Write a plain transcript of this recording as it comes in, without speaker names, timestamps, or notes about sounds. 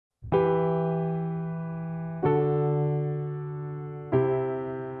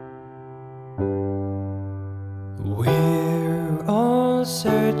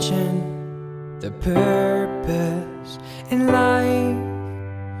imagine the purpose in life,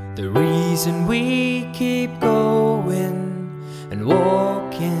 the reason we keep going and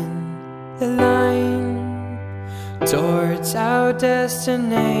walking the line towards our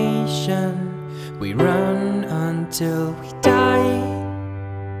destination. We run until we die,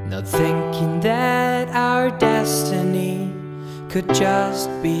 not thinking that our destiny could just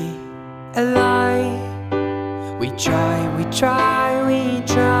be a lie. We try,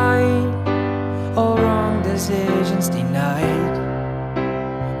 all wrong decisions denied.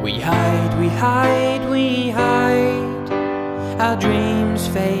 We hide, our dreams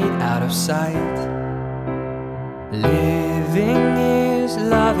fade out of sight. Living is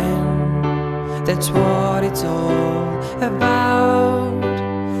loving, that's what it's all about.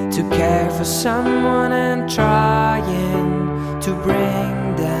 To care for someone and trying to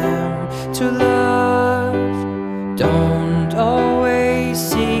bring them to love. Don't always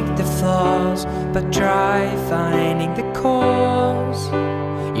seek the flaws, but try finding the cause.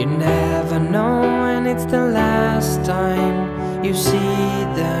 You never know when it's the last time you see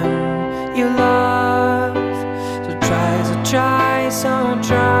them you love. So try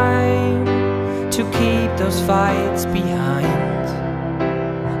to keep those fights behind.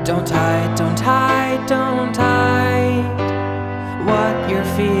 Don't hide what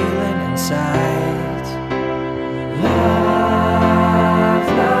you're feeling inside. Love,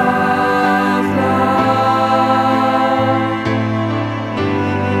 love, love.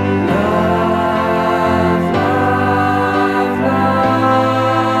 Love, love, love.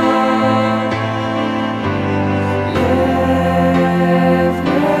 Live, live,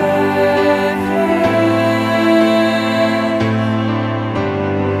 live.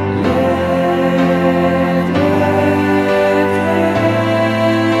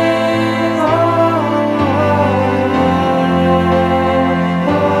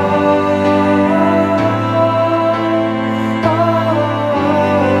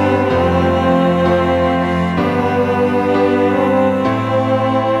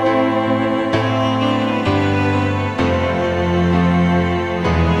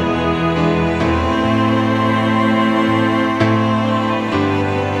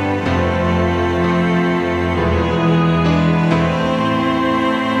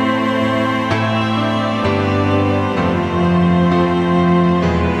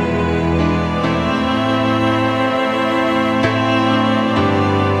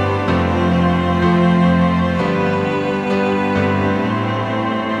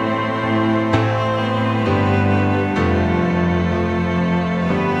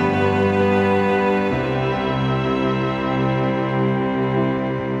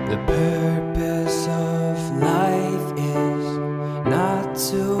 The purpose of life is not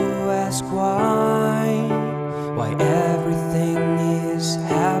to ask why everything is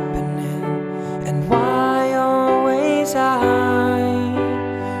happening, and why always I.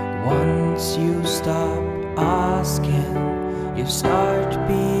 Once you stop asking, you start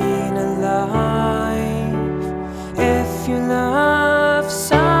being alive. If you love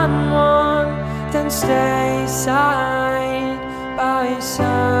someone, then stay side by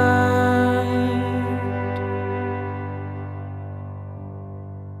side.